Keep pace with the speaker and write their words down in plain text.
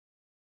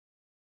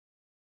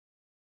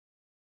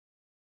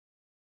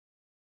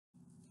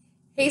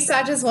Hey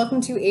Sages, welcome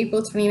to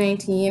April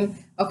 2019.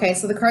 Okay,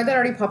 so the card that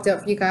already popped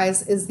out for you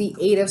guys is the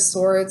Eight of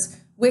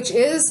Swords, which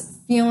is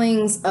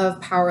feelings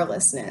of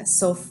powerlessness.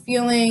 So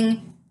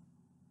feeling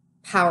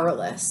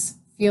powerless,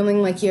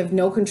 feeling like you have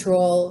no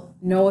control,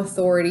 no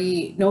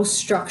authority, no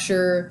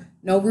structure,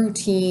 no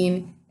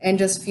routine, and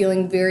just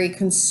feeling very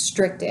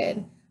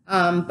constricted.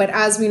 But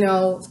as we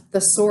know,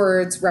 the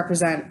swords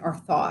represent our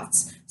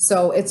thoughts.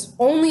 So it's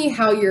only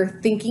how you're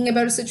thinking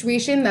about a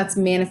situation that's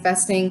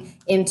manifesting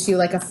into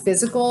like a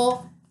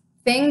physical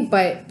thing.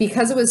 But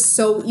because it was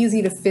so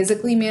easy to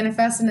physically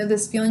manifest into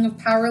this feeling of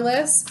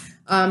powerlessness,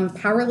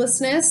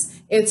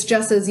 it's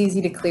just as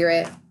easy to clear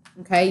it.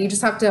 Okay, you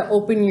just have to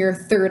open your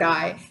third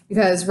eye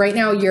because right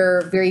now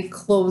you're very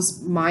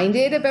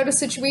closed-minded about a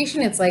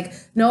situation. It's like,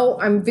 no,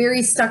 I'm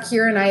very stuck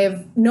here and I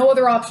have no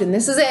other option.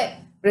 This is it.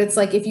 But it's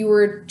like if you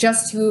were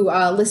just to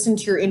listen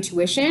to your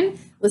intuition,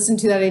 listen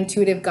to that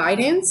intuitive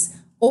guidance,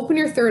 open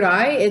your third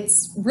eye.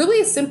 It's really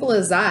as simple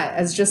as that,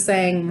 as just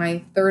saying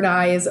my third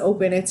eye is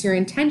open. It's your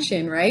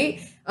intention, right?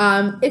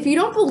 If you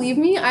don't believe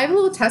me, I have a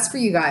little test for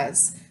you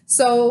guys.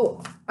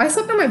 So I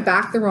slept on my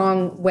back the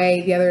wrong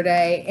way the other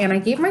day and I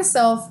gave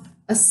myself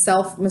a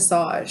self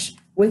massage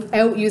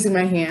without using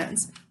my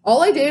hands.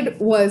 All I did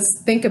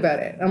was think about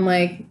it. I'm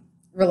like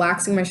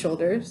relaxing my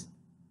shoulders,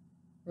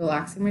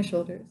 relaxing my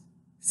shoulders.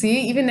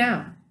 See, even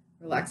now,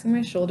 relaxing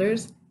my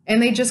shoulders.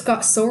 And they just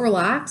got so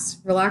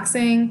relaxed,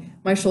 relaxing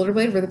my shoulder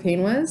blade where the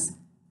pain was.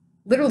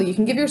 Literally, you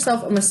can give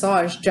yourself a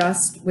massage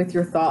just with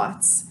your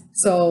thoughts.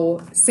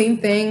 So same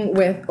thing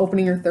with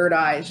opening your third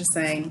eye, just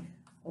saying,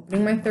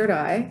 opening my third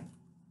eye,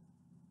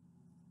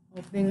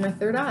 opening my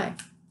third eye.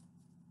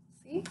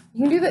 See,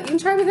 you can do that. You can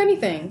try with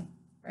anything,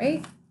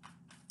 right?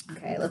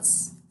 Okay,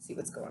 let's see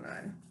what's going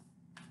on.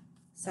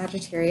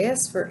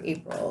 Sagittarius for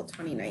April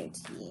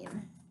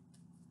 2019.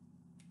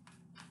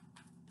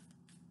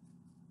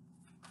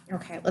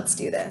 Okay, let's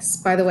do this.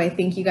 By the way,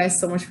 thank you guys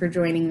so much for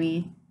joining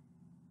me.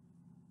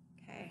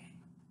 Okay,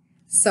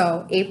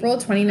 so April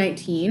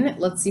 2019,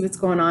 let's see what's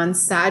going on.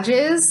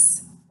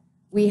 Sages,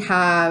 we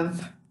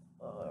have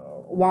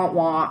want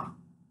want.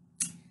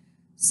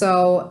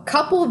 So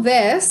couple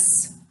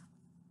this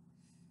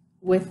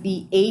with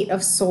the Eight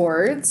of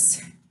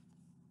Swords.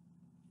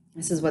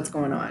 This is what's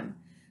going on.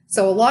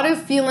 So a lot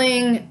of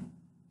feeling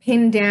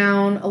pinned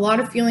down, a lot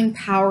of feeling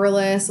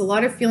powerless, a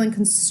lot of feeling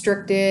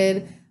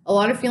constricted, a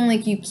lot of feeling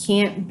like you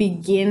can't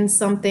begin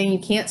something, you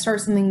can't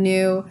start something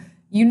new.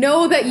 You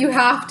know that you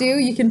have to.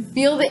 You can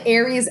feel the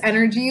Aries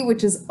energy,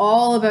 which is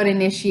all about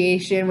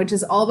initiation, which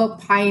is all about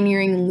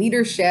pioneering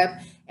leadership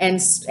and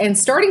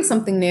starting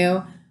something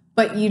new,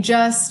 but you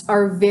just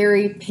are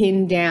very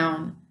pinned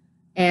down.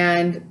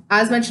 And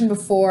as mentioned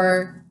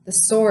before, the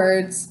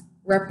swords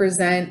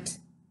represent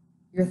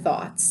your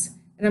thoughts.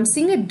 And I'm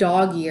seeing a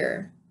dog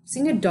ear. I'm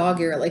seeing a dog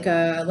ear, like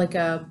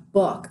a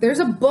book. There's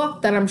a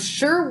book that I'm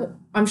sure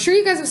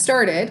you guys have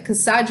started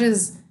because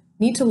Sages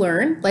need to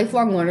learn,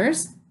 lifelong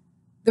learners.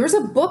 There was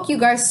a book you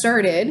guys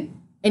started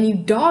and you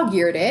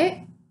dog-eared it.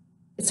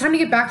 It's time to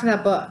get back to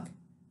that book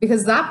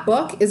because that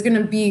book is going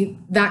to be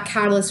that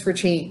catalyst for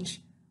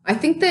change. I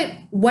think that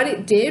what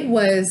it did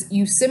was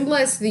you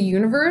symbolized to the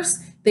universe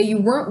that you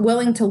weren't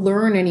willing to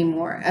learn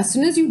anymore. As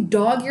soon as you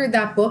dog-eared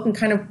that book and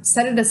kind of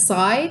set it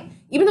aside,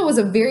 even though it was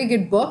a very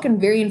good book and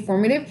very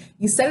informative,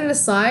 you set it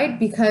aside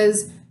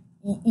because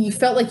you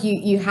felt like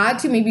you had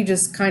to, maybe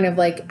just kind of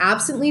like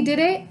absently did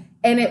it.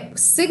 And it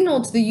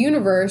signaled to the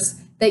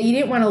universe that you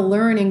didn't want to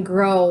learn and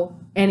grow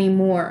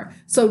anymore.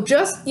 So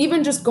just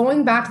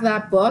going back to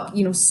that book,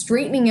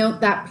 straightening out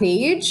that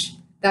page,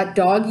 that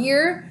dog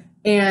ear,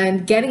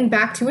 and getting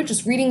back to it,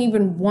 just reading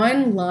even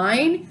one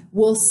line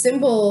will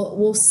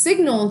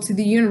signal to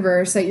the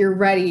universe that you're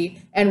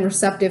ready and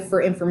receptive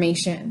for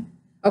information.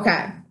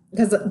 Okay,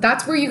 because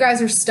that's where you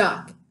guys are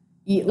stuck.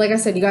 Like I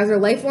said, you guys are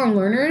lifelong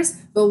learners.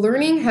 The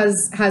learning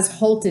has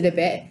halted a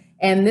bit.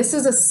 And this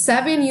is a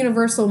 7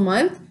 universal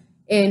month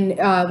in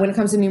when it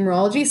comes to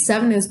numerology.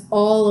 7 is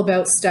all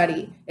about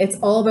study. It's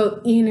all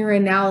about inner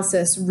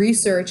analysis,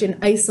 research,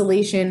 and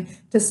isolation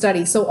to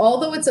study. So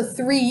although it's a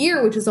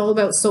 3-year, which is all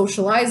about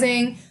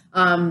socializing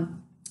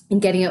and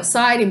getting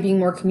outside and being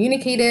more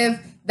communicative,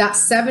 that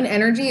 7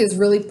 energy is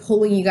really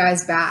pulling you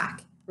guys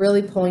back,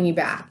 really pulling you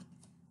back.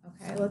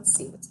 Okay, let's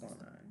see what's going on.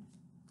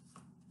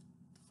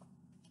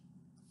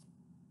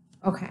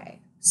 Okay,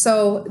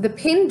 so the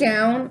pinned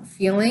down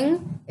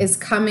feeling is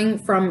coming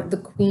from the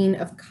Queen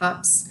of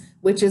Cups,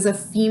 which is a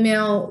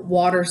female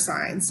water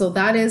sign. So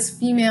that is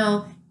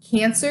female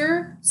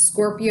Cancer,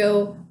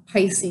 Scorpio,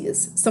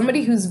 Pisces,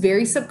 somebody who's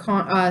very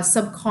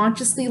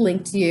subconsciously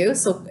linked to you.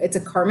 So it's a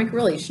karmic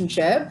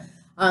relationship.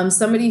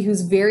 Somebody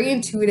who's very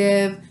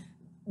intuitive.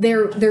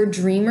 They're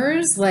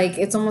dreamers. Like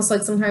it's almost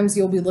like sometimes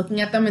you'll be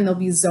looking at them and they'll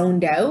be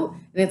zoned out.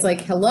 And it's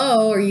like,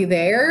 hello, are you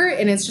there?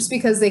 And it's just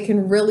because they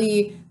can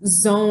really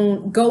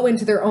go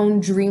into their own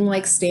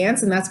dreamlike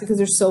stance. And that's because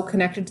they're so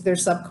connected to their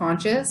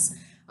subconscious.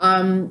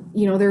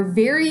 They're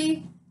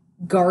very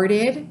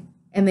guarded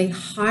and they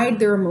hide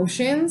their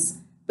emotions,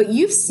 but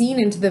you've seen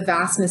into the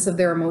vastness of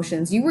their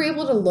emotions. You were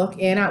able to look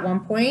in at one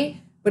point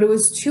but it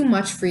was too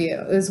much for you.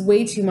 It was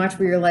way too much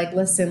where you're like,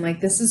 listen, like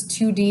this is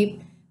too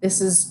deep.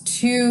 This is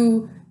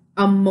too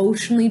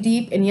emotionally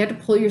deep, and you had to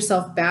pull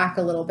yourself back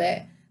a little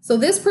bit. So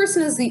this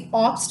person is the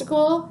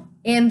obstacle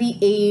and the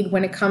aid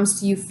when it comes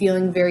to you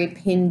feeling very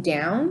pinned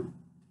down,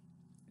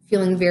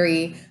 feeling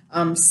very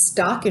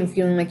stuck, and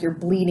feeling like you're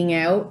bleeding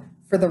out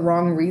for the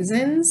wrong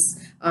reasons.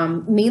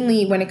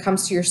 Mainly when it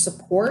comes to your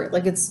support,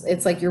 like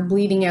it's like you're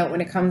bleeding out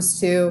when it comes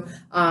to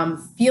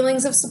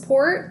feelings of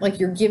support, like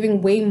you're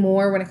giving way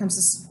more when it comes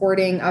to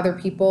supporting other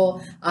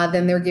people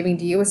than they're giving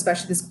to you,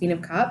 especially this Queen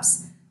of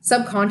Cups.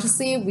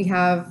 Subconsciously, we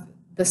have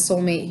the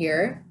soulmate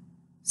here,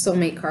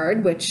 soulmate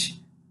card, which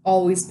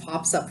always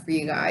pops up for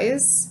you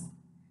guys.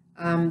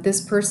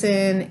 This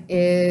person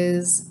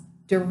is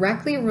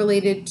directly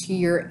related to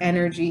your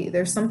energy.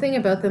 There's something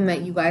about them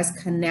that you guys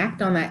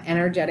connect on that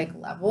energetic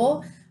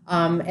level.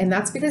 And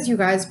that's because you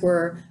guys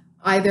were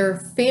either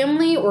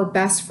family or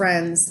best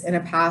friends in a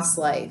past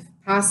life.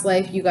 Past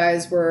life, you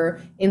guys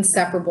were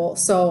inseparable.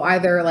 So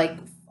either like,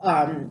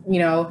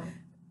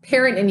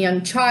 parent and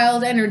young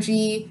child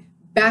energy,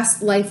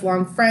 best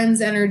lifelong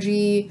friends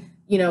energy,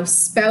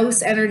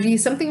 spouse energy,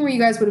 something where you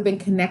guys would have been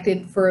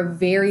connected for a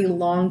very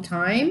long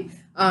time.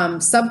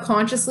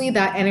 Subconsciously,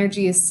 that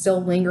energy is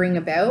still lingering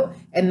about.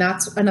 And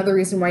that's another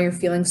reason why you're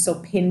feeling so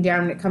pinned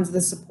down when it comes to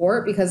the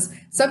support, because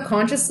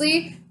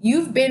subconsciously,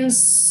 you've been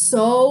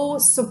so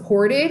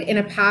supported in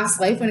a past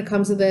life when it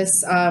comes to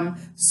this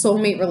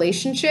soulmate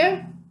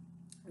relationship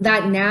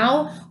that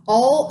now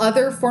all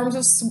other forms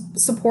of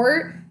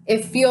support,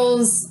 it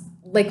feels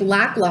like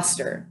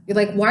lackluster. You're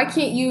like, why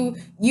can't you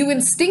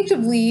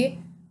instinctively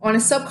on a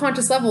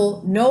subconscious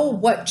level know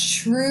what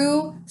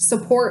true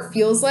support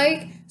feels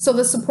like? So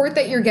the support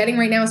that you're getting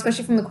right now,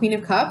 especially from the Queen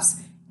of Cups,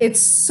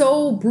 it's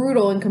so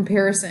brutal in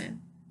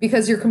comparison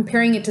because you're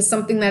comparing it to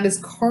something that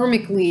is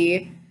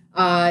karmically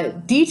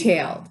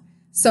detailed.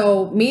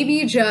 So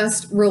maybe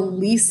just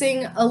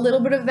releasing a little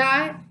bit of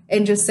that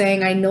and just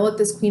saying, I know that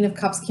this Queen of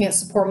Cups can't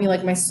support me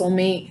like my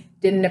soulmate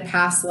did in a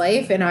past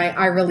life. And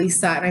I release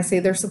that and I say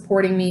they're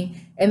supporting me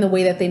in the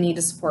way that they need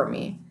to support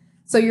me.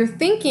 So you're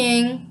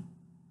thinking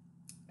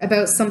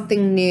about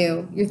something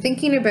new. You're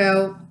thinking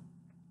about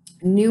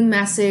new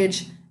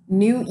message,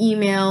 new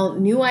email,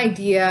 new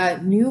idea,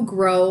 new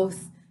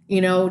growth,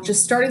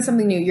 just starting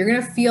something new. You're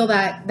going to feel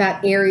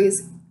that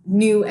Aries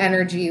new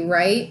energy,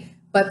 right?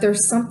 But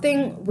there's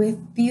something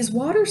with these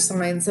water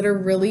signs that are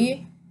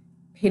really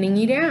pinning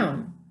you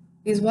down.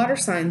 These water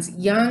signs,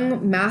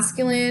 young,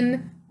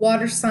 masculine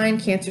water sign,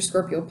 Cancer,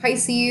 Scorpio,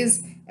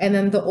 Pisces, and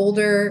then the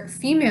older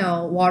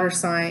female water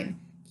sign,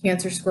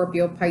 Cancer,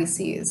 Scorpio,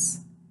 Pisces.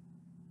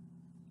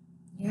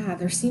 Yeah,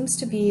 there seems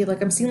to be,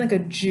 like, I'm seeing like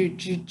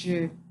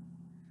a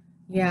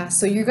Yeah,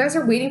 so you guys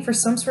are waiting for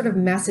some sort of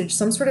message,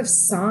 some sort of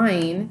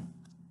sign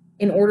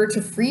in order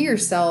to free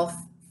yourself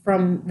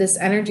from this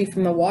energy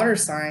from the water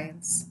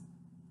signs.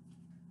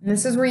 And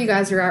this is where you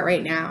guys are at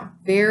right now.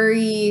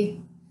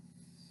 Very,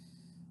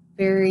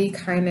 very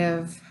kind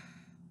of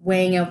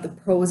weighing out the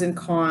pros and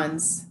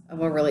cons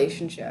of a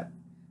relationship,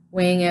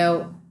 weighing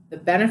out the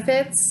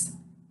benefits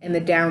and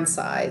the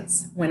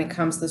downsides when it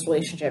comes to this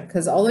relationship.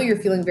 Because although you're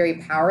feeling very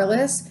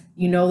powerless,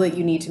 you know that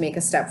you need to make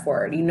a step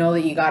forward. You know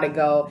that you got to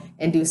go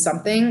and do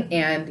something,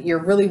 and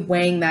you're really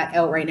weighing that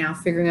out right now,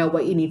 figuring out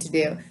what you need to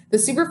do. The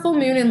super full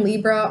moon in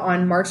Libra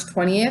on March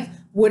 20th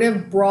would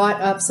have brought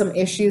up some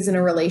issues in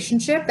a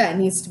relationship that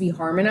needs to be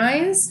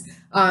harmonized.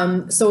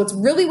 So it's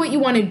really what you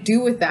want to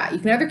do with that. You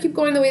can either keep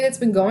going the way that's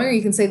been going, or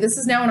you can say, this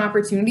is now an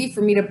opportunity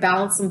for me to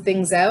balance some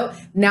things out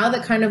now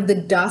that kind of the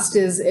dust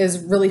is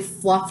really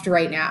fluffed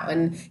right now.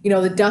 And,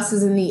 the dust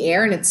is in the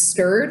air and it's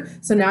stirred.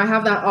 So now I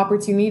have that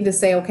opportunity to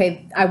say,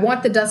 okay, I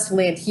want the dust to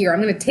land here.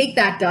 I'm going to take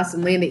that dust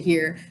and land it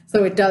here.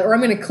 So it does, or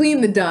I'm going to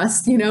clean the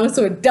dust,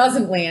 so it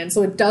doesn't land,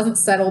 so it doesn't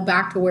settle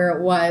back to where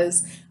it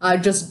was,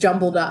 just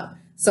jumbled up.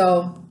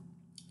 So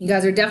you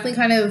guys are definitely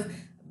kind of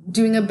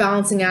doing a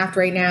balancing act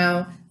right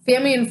now.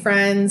 Family and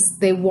friends,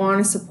 they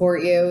want to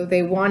support you.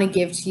 They want to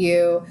give to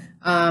you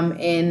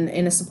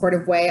in a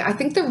supportive way. I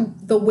think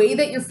the way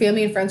that your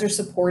family and friends are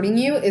supporting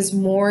you is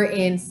more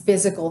in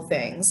physical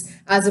things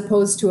as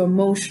opposed to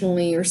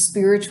emotionally or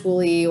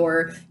spiritually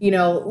or,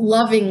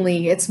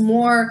 lovingly. It's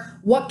more,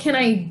 what can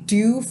I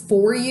do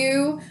for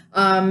you?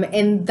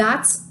 And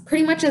that's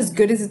pretty much as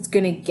good as it's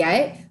going to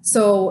get.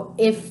 So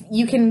if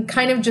you can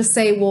kind of just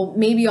say, well,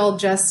 maybe I'll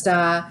just,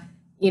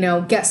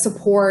 get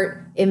support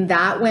in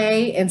that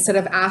way instead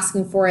of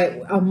asking for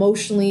it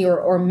emotionally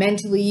or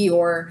mentally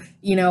or,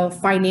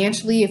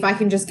 financially. If I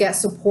can just get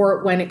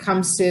support when it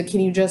comes to, can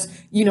you just,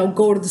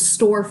 go to the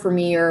store for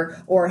me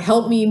or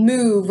help me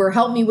move or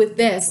help me with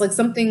this, like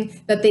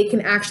something that they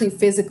can actually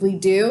physically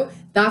do.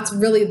 That's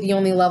really the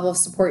only level of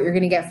support you're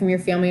going to get from your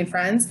family and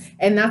friends.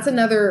 And that's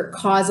another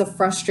cause of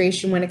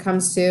frustration when it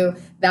comes to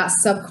that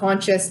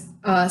subconscious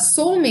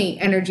soulmate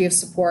energy of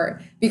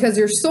support, because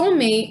your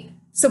soulmate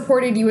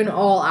supported you in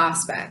all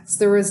aspects.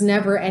 There was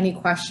never any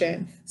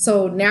question.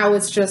 So now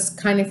it's just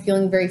kind of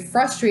feeling very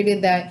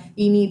frustrated that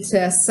you need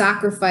to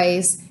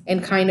sacrifice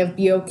and kind of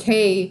be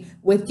okay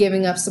with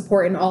giving up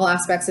support in all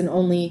aspects and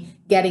only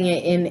getting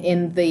it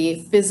in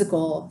the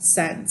physical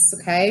sense,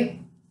 okay?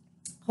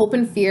 Hope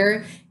and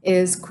fear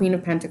is Queen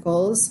of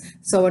Pentacles.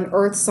 So an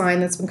earth sign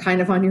that's been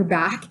kind of on your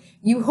back.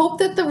 You hope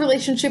that the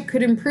relationship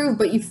could improve,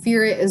 but you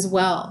fear it as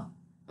well.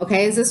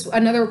 Okay, is this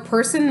another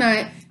person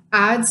that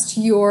adds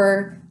to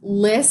your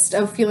list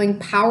of feeling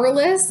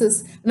powerless?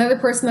 Is another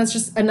person that's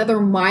just another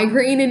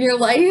migraine in your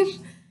life?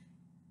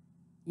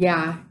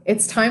 Yeah,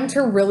 it's time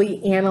to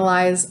really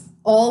analyze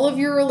all of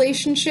your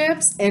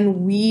relationships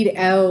and weed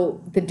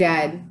out the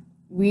dead.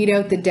 Weed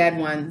out the dead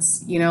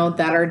ones, you know,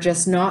 that are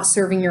just not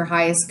serving your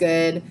highest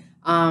good.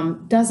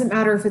 Doesn't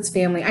matter if it's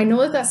family. I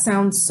know that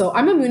sounds so,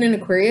 I'm a moon in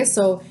Aquarius,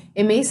 so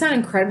it may sound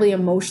incredibly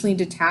emotionally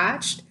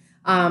detached.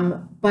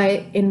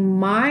 But in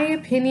my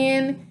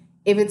opinion,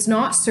 if it's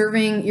not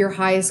serving your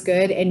highest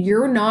good and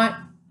you're not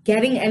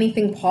getting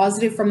anything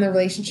positive from the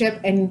relationship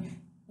and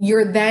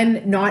you're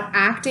then not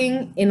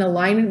acting in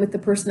alignment with the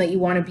person that you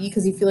want to be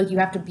because you feel like you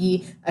have to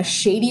be a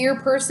shadier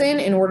person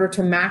in order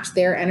to match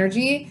their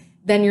energy,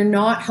 then you're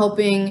not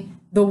helping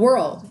the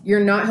world.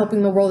 You're not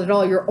helping the world at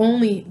all. You're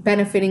only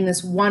benefiting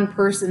this one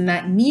person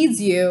that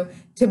needs you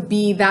to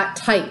be that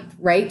type,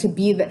 right? To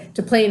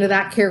play into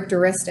that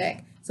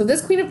characteristic. So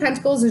this Queen of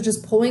Pentacles is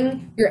just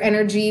pulling your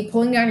energy,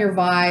 pulling down your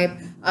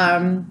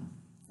vibe,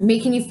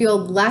 making you feel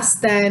less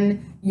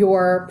than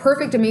your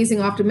perfect,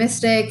 amazing,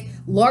 optimistic,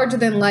 larger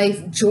than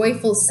life,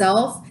 joyful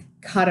self.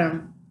 Cut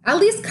them. At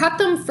least cut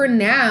them for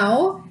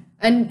now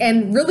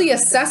and really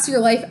assess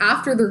your life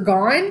after they're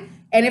gone.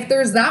 And if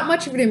there's that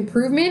much of an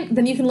improvement,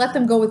 then you can let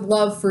them go with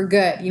love for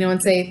good, you know,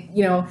 and say,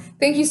 you know,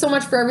 thank you so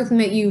much for everything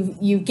that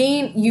you've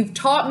gained. You've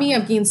taught me.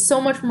 I've gained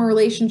so much from a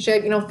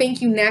relationship, you know,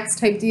 thank you next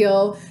type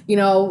deal, you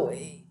know,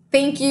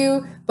 thank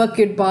you, but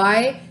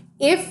goodbye.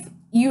 If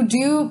you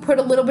do put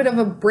a little bit of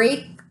a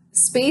break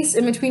space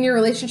in between your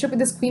relationship with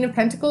this Queen of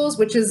Pentacles,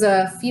 which is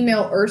a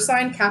female earth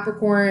sign,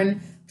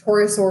 Capricorn,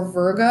 Taurus, or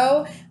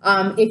Virgo,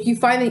 if you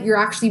find that you're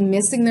actually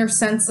missing their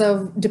sense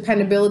of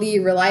dependability,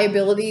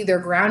 reliability, their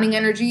grounding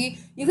energy,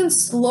 you can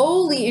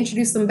slowly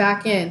introduce them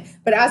back in.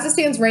 But as it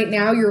stands right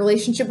now, your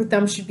relationship with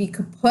them should be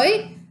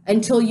kaput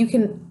until you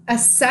can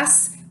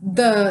assess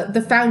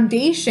the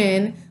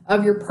foundation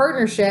of your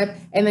partnership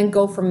and then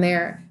go from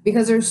there.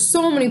 Because there's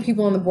so many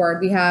people on the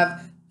board. We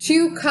have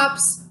 2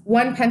 cups,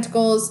 1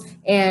 pentacles,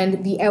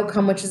 and the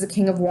outcome, which is the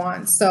King of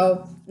Wands.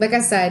 So like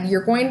I said,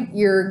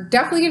 you're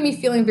definitely going to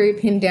be feeling very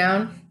pinned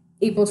down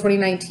April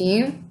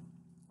 2019.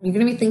 You're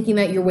going to be thinking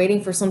that you're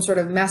waiting for some sort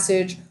of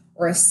message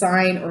or a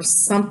sign or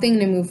something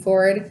to move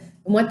forward.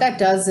 And what that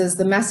does is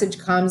the message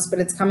comes, but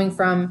it's coming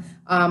from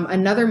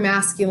another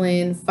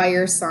masculine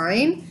fire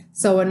sign.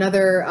 So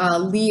another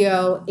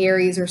Leo,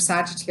 Aries, or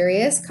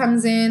Sagittarius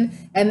comes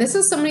in. And this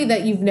is somebody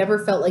that you've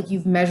never felt like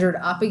you've measured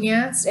up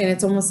against. And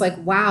it's almost like,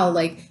 wow,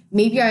 like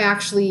maybe I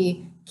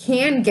actually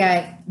can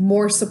get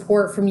more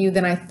support from you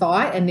than I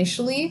thought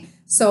initially.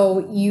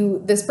 So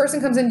this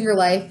person comes into your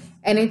life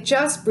and it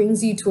just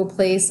brings you to a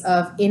place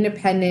of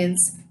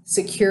independence,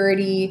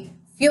 security,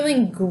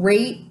 feeling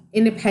great,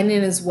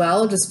 independent as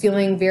well, just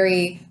feeling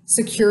very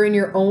secure in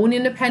your own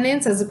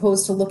independence as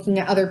opposed to looking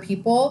at other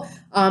people.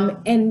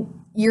 And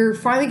you're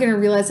finally going to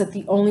realize that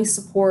the only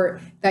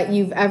support that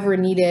you've ever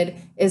needed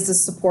is the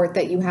support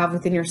that you have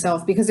within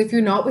yourself. Because if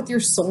you're not with your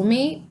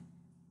soulmate,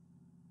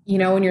 you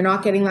know, and you're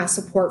not getting that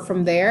support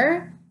from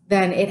there,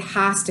 then it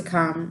has to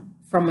come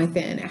from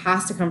within. It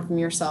has to come from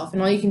yourself.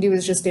 And all you can do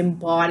is just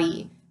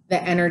embody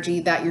the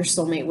energy that your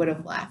soulmate would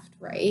have left,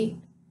 right?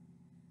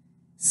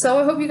 So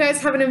I hope you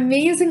guys have an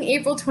amazing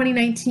April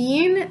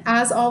 2019.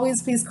 As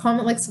always, please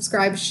comment, like,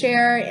 subscribe,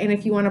 share. And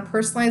if you want a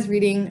personalized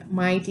reading,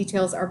 my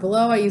details are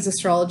below. I use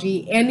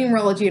astrology and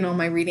numerology in all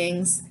my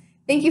readings.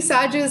 Thank you,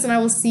 Sagittarius, and I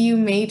will see you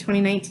May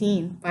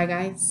 2019. Bye,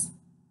 guys.